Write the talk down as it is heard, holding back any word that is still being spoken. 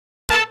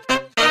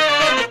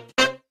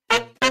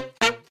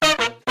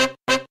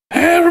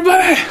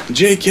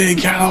JK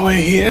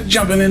Calloway here,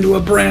 jumping into a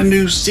brand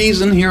new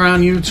season here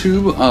on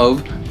YouTube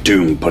of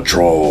Doom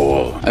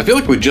Patrol. I feel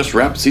like we just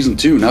wrapped season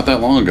 2 not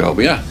that long ago,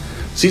 but yeah.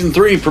 Season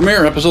 3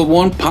 premiere, episode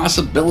 1,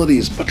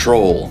 Possibilities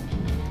Patrol.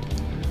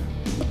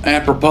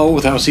 Apropos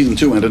with how season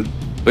 2 ended.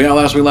 But yeah,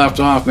 last we left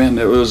off, man,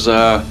 it was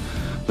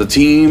the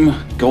team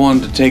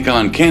going to take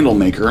on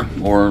Candlemaker,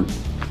 or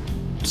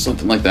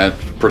something like that.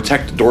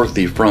 Protect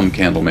Dorothy from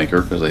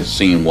Candlemaker, because they've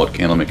seen what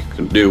Candlemaker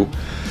can do.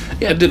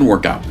 Yeah, it didn't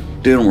work out.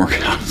 Didn't work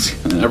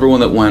out. Everyone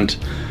that went,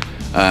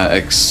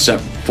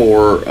 except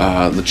for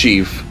the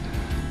chief,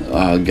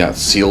 got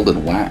sealed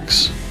in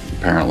wax,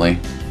 apparently.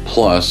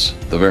 Plus,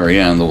 the very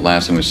end, the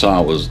last thing we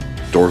saw was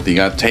Dorothy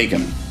got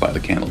taken by the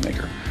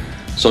Candlemaker.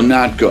 So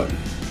not good.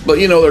 But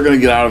you know they're going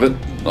to get out of it.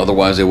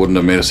 Otherwise they wouldn't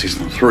have made a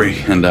season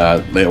 3. And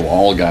they have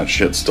all got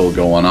shit still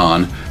going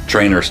on.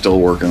 Trainer's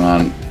still working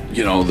on,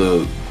 you know,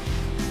 the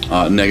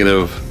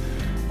negative...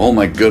 Oh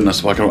my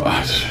goodness.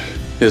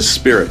 His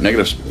spirit.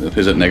 Negative...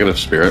 Is it negative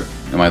spirit?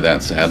 Am I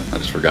that sad? I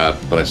just forgot,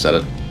 but I said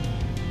it.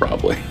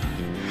 Probably.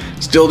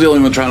 Still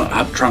dealing with trying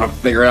to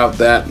figure out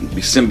that,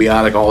 be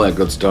symbiotic, all that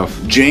good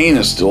stuff. Jane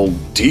is still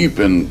deep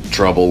in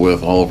trouble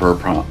with all of her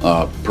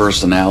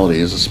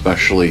personalities,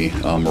 especially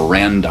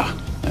Miranda.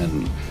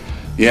 And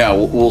yeah,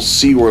 we'll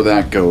see where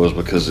that goes,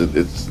 because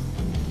it's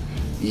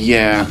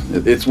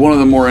one of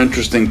the more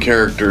interesting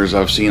characters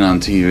I've seen on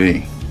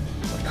TV.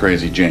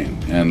 Crazy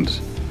Jane, and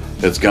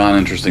it's gone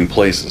interesting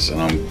places, and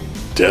I'm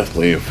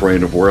deathly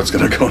afraid of where it's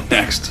going to go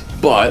next.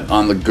 But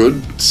on the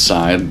good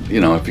side,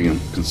 you know, if you can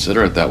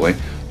consider it that way,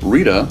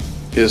 Rita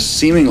is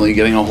seemingly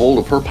getting a hold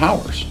of her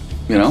powers,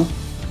 you know?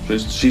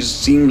 She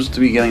seems to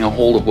be getting a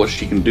hold of what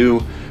she can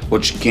do,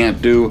 what she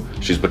can't do.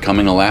 She's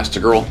becoming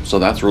Elastigirl, so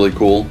that's really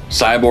cool.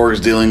 Cyborg's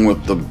dealing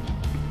with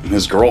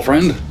his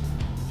girlfriend,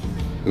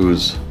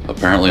 who's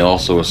apparently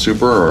also a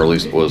super, or at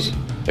least was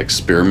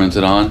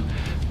experimented on.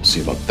 We'll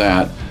see about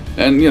that.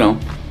 And, you know,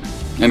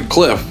 and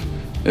Cliff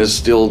is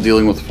still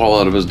dealing with the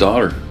fallout of his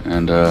daughter,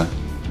 and the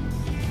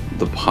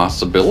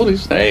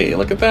possibilities, hey,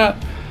 look at that,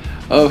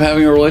 of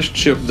having a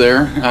relationship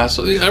there.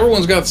 So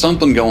everyone's got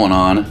something going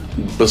on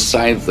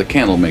besides the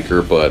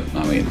Candlemaker, but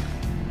I mean,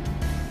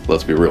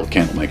 let's be real,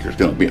 Candlemaker's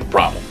gonna be a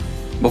problem.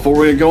 Before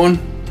we get going,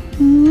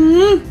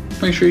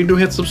 make sure you do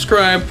hit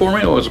subscribe for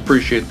me. I always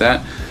appreciate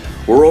that.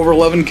 We're over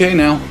 11K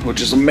now,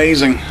 which is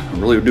amazing. I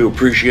really do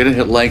appreciate it.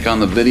 Hit like on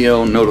the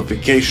video,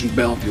 notification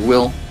bell if you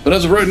will. But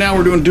as of right now,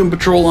 we're doing Doom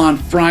Patrol on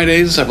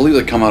Fridays. I believe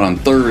they come out on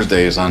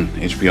Thursdays on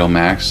HBO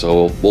Max,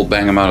 so we'll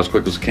bang them out as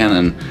quick as we can.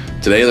 And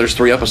today there's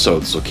 3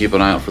 episodes, so keep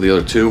an eye out for the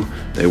other 2.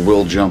 They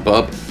will jump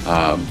up.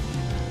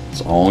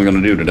 That's all I'm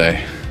gonna do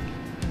today.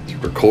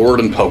 Record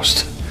and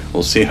post.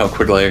 We'll see how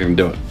quickly I can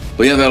do it.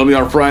 But yeah, that'll be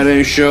our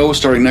Friday show.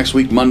 Starting next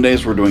week,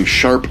 Mondays, we're doing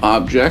Sharp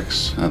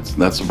Objects.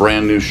 That's a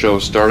brand new show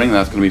starting.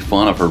 That's going to be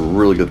fun. I've heard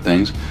really good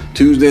things.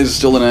 Tuesdays is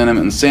still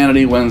Inanimate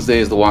Insanity.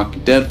 Wednesdays, The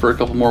Walking Dead for a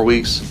couple more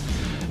weeks.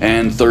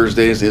 And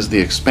Thursdays is The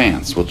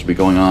Expanse, which will be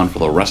going on for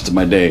the rest of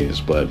my days.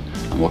 But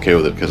I'm okay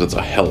with it because it's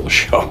a hell of a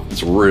show.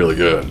 It's really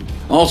good.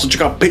 Also,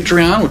 check out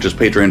Patreon, which is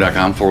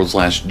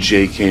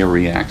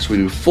patreon.com/JKReacts. We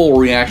do full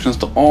reactions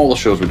to all the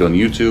shows we do on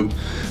YouTube,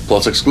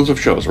 plus exclusive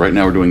shows. Right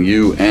now we're doing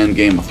You and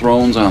Game of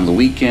Thrones on the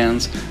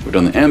weekends. We've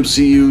done the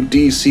MCU,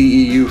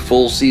 DCEU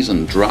full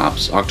season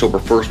drops. October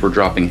 1st we're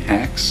dropping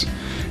Hacks,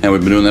 and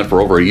we've been doing that for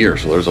over a year,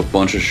 so there's a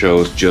bunch of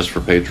shows just for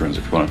patrons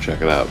if you want to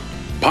check it out.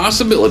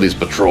 Possibilities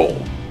Patrol.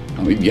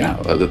 I mean, yeah,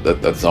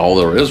 that's all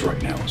there is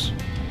right now is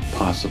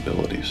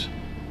possibilities.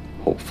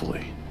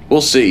 Hopefully.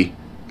 We'll see.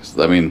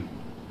 I mean,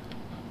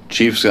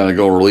 Chief's got to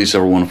go release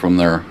everyone from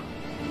their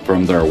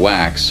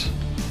wax,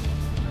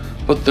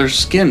 but their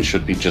skin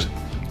should be just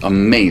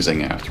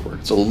amazing afterward.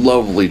 It's a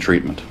lovely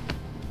treatment.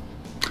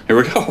 Here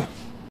we go.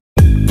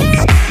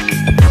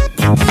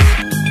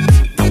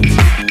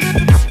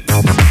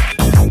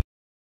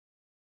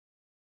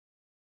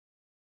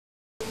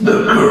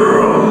 The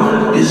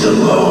girl is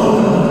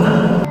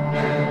alone.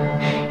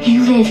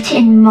 You lived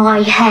in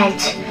my head.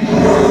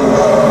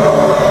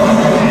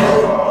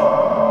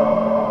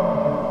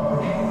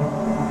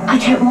 I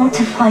don't want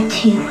to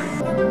fight you.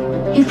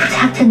 You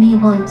protected me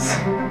once.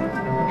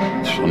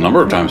 A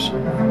number of times.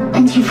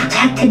 And you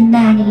protected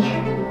Manny.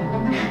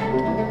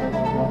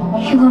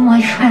 You were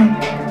my friend.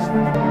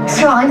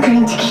 So I'm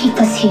going to keep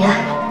us here.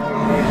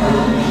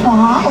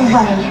 Far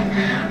away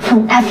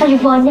from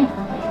everyone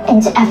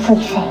and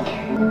everything.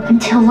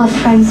 Until we're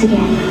friends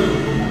again.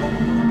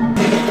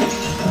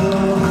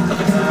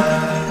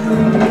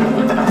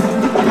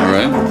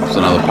 Alright, so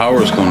now the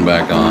power's coming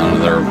back on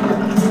and they're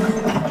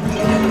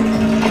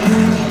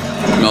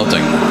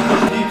melting.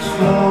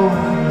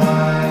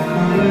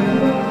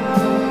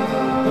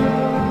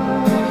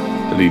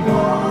 Did he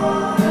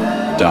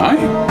die?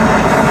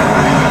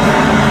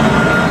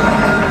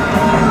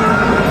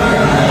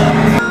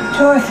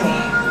 Dorothy.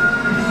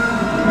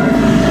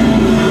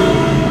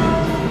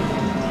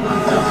 What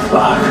the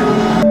fuck?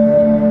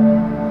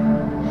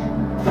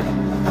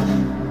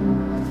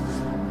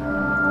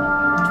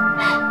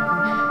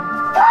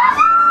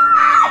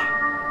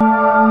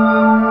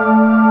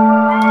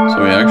 So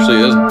he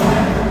actually is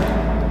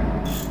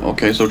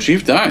Okay, so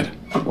Chief died.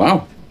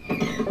 Wow.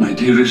 My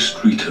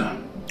dearest Rita,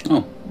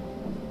 Oh.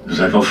 as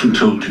I've often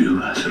told you,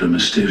 there are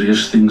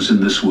mysterious things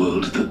in this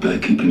world that bear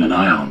keeping an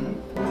eye on.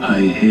 I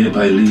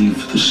hereby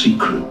leave the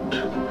secret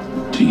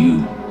to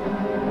you.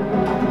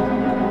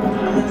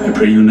 I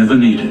pray you never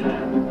need it.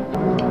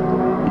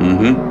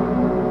 Mm-hmm.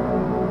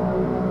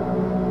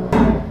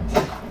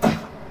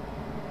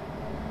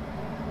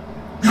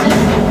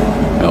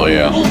 Hell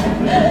yeah.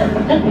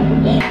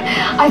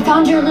 I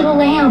found your little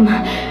lamb.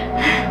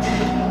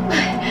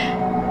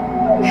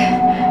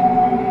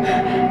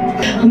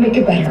 I'll make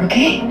it better,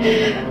 okay?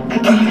 I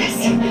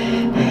promise.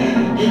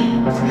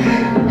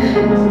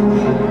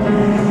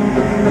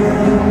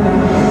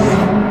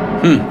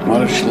 Why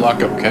did she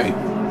lock up Kay?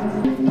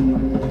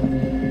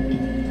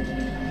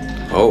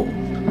 Oh.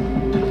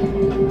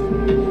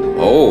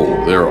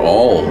 Oh, they're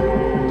all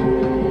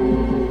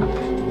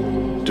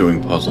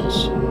doing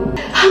puzzles.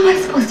 How am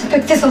I supposed to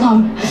fix this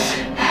alone?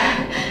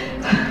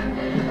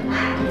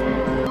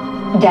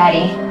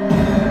 Daddy.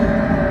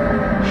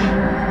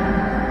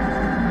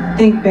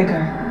 Think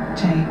bigger,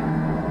 Jane.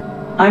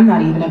 I'm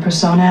not even a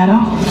persona at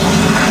all.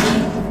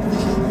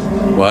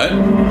 What?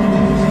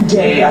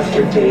 Day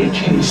after day,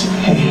 Kay's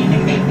pain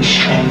made me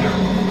stronger.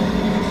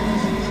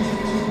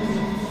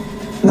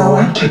 Now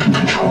I've taken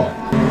control.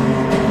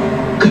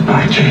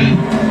 Goodbye, Jane.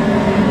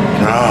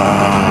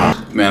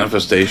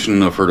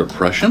 Manifestation of her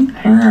depression?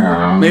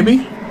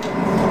 Maybe?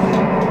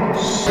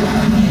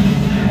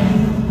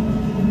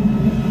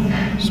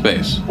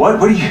 Space. What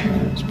are you?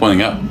 It's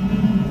pointing up.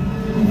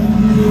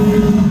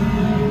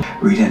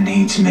 Rita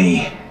needs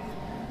me.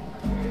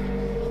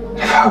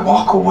 If I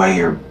walk away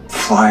or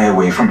fly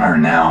away from her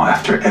now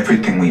after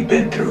everything we've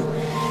been through.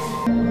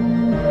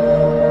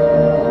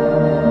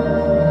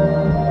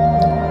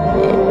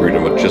 Rita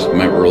just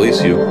might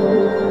release you.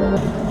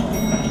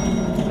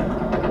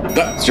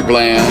 That's your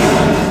plan.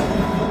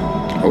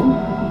 Oh.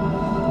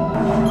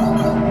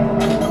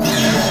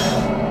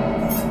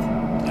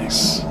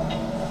 Nice.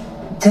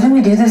 Didn't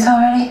we do this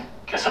already?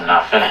 Guess I'm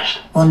not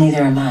finished. Well,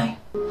 neither am I.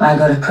 I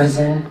go to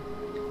prison.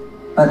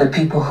 Other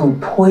people who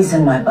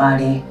poison my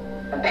body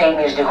and pay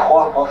me to do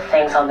horrible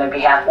things on their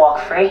behalf walk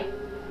free.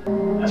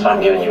 That's why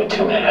I'm giving you a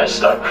 2-minute head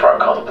start before I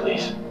call the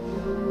police.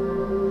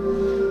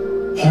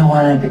 You don't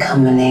want to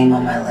become a name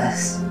on my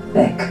list,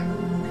 Vic.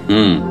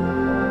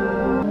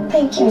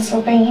 Thank you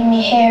for bringing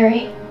me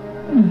Harry.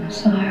 I'm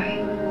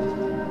sorry.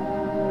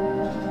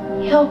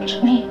 He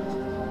helped me.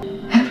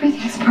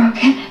 Everything's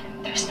broken.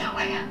 There's no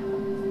way out.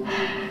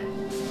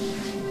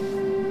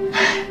 I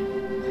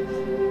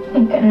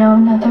think I know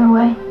another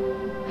way.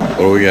 What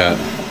do we got?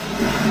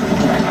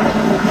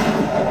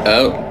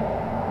 Oh.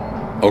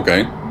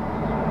 Okay.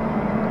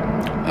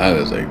 That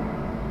is a...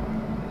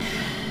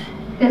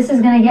 This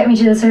is gonna get me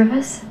to the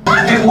surface?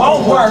 It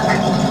won't work!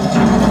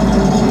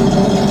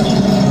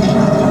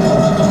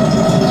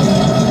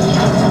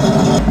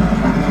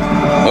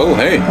 Oh,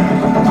 hey.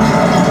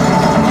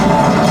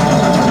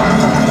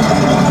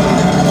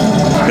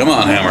 Come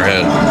on,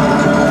 Hammerhead.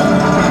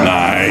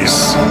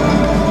 Nice.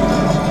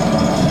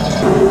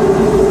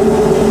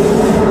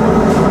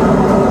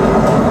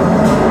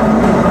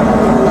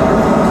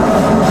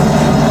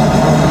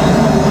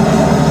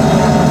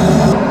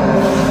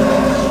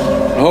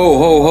 Ho,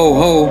 ho, ho,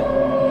 ho.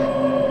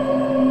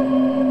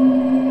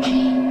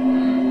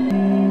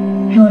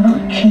 You're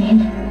not Jane.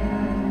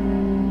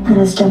 Not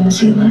as dumb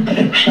as you look.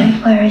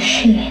 Where is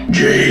she?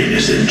 Jane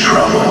is in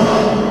trouble.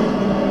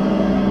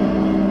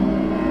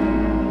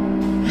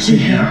 Is he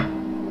here?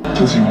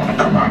 Does he want to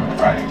come out and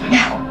fight?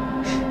 No.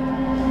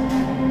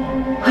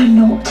 We're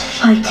not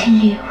fighting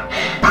you.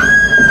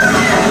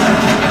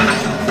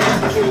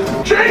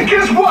 Jane,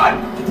 guess what?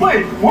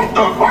 Wait, what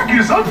the fuck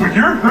is up with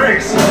your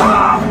face?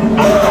 Ah!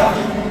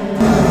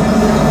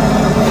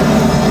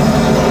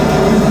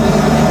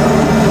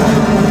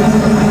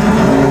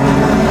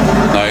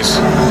 Nice.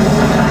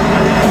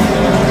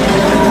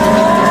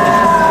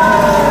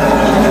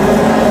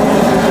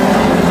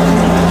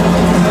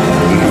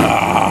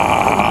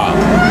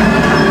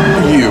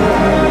 You.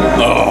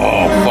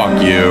 Oh, fuck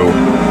you.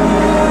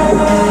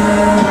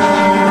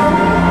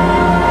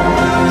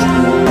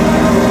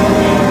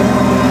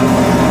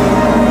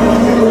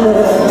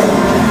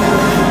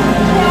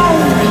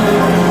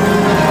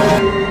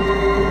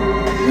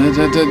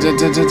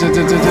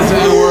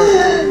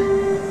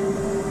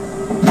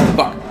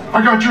 Fuck. I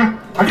got you.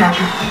 I got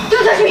you.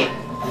 Don't touch me!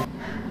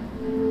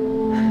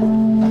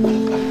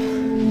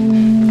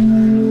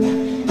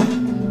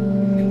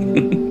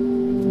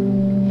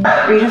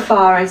 Rita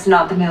Farr is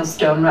not the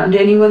millstone round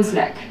anyone's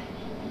neck.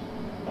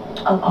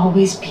 I'll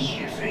always be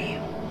here for you.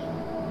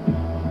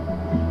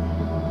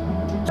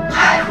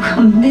 I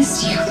will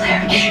miss you,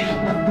 Larry.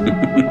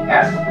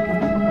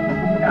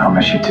 Yeah. I'll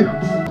miss you too.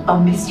 I'll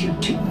miss you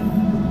too.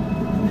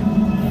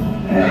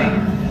 Hey.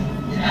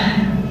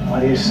 What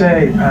do you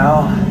say,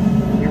 pal?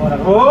 You wanna...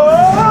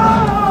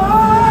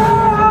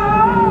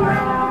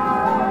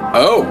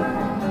 Oh.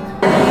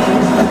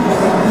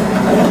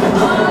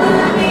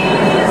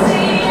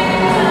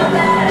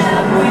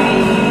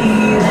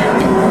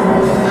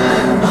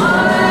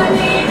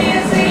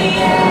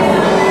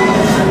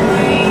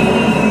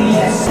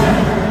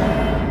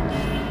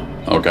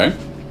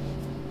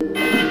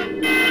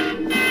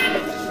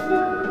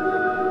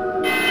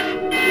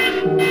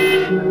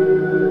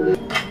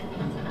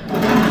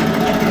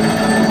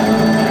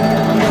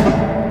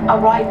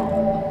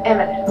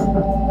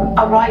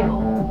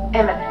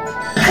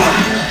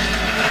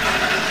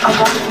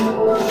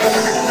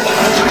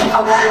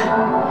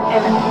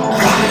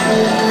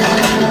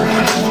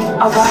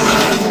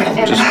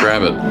 Just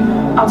grab it.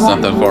 It's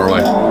not that far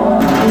away.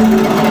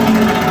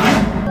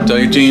 Tell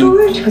your team.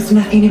 Sure, it was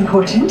nothing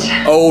important.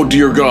 Oh,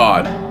 dear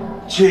God.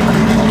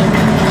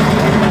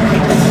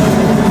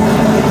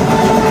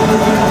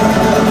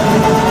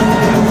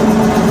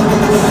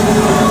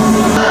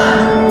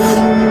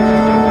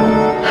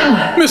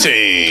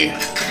 Missy!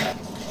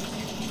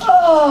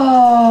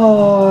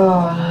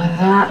 Oh,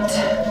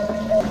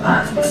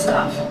 that's the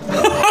stuff.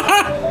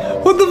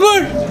 What the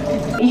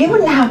fuck? You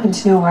wouldn't happen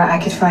to know where I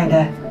could find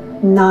a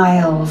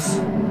Niles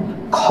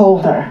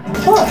Calder?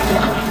 What?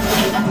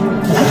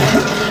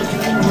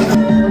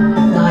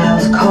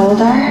 Niles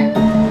Calder?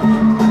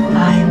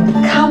 I'm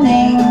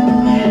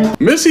coming.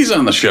 Missy's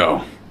on the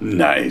show.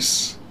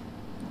 Nice.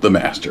 The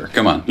Master.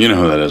 Come on, you know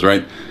who that is,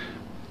 right?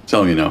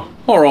 Tell me you know.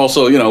 Or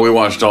also, you know, we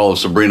watched all of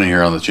Sabrina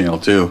here on the channel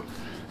too.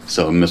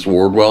 So Miss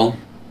Wardwell,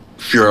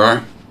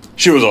 sure.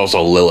 She was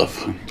also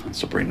Lilith on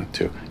Sabrina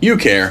too. You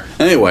care.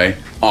 Anyway,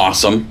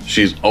 awesome.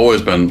 She's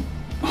always been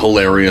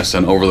hilarious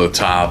and over the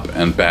top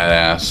and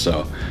badass.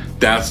 So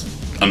that's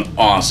an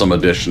awesome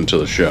addition to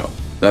the show.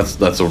 That's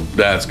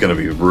gonna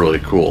be really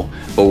cool.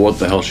 But what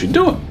the hell is she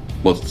doing?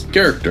 What's the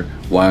character?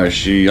 Why is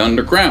she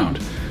underground?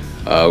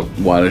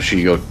 Why does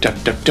she go tap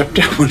tap tap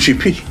tap when she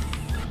pee?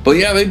 But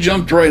yeah, they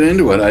jumped right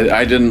into it.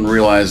 I didn't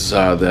realize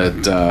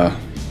that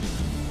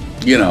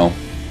you know,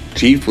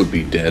 Chief would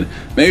be dead.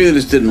 Maybe they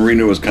just didn't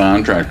renew his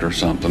contract or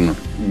something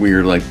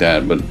weird like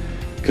that. But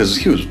because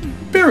he was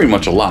very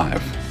much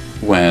alive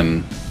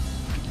when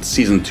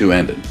season 2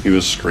 ended, he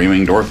was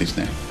screaming Dorothy's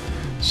name.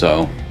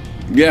 So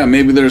yeah,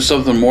 maybe there's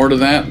something more to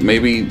that.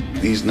 Maybe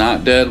he's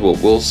not dead. Well,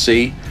 we'll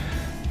see.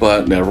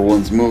 But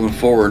everyone's moving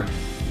forward.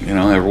 You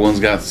know, everyone's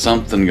got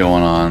something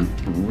going on.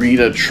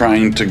 Rita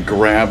trying to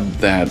grab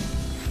that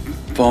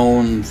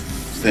phone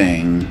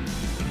thing,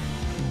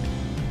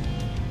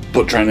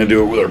 but trying to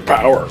do it with her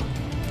power.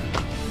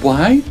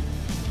 Why?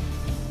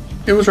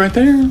 It was right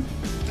there.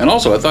 And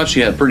also, I thought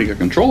she had pretty good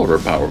control of her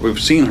power. We've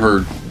seen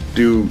her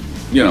do,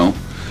 you know,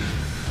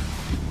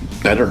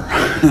 better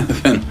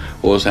than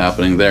what was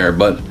happening there.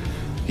 But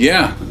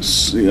yeah,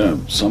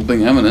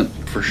 something imminent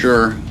for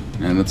sure.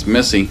 And it's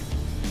Missy.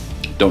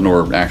 Don't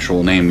know her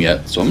actual name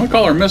yet, so I'm gonna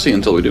call her Missy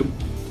until we do.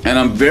 And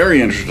I'm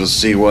very interested to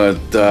see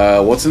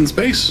what's in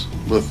space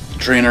with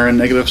Trainer and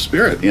Negative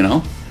Spirit, you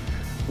know?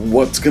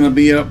 What's gonna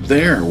be up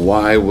there?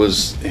 Why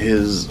was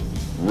his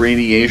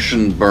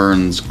radiation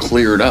burns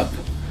cleared up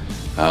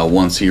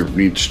once he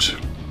reached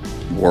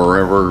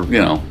wherever,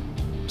 you know,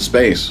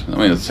 space? I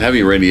mean, it's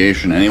heavy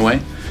radiation anyway,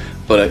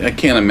 but I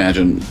can't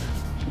imagine,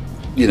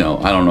 you know,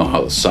 I don't know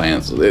how the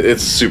science,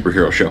 it's a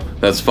superhero show,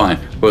 that's fine.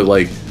 But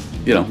like,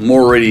 you know,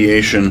 more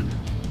radiation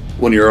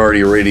when you're already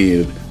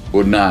irradiated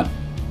would not,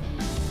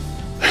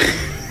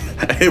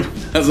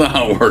 that's not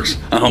how it works,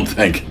 I don't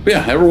think. But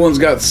yeah, everyone's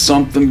got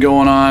something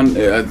going on.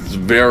 It's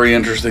very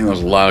interesting.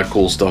 There's a lot of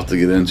cool stuff to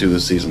get into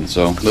this season,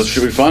 so this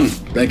should be fun.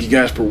 Thank you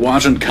guys for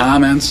watching.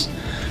 Comments,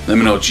 let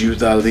me know what you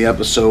thought of the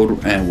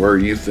episode and where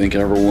you think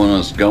everyone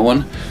is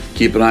going.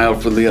 Keep an eye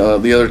out for the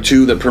other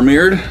 2 that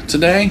premiered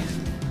today,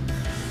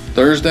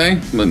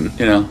 Thursday. But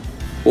you know,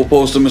 we'll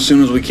post them as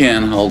soon as we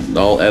can.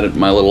 I'll edit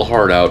my little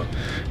heart out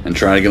and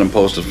try to get them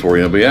posted for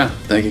you. But yeah,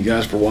 thank you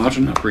guys for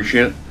watching. I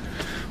appreciate it.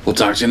 We'll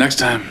talk to you next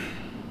time.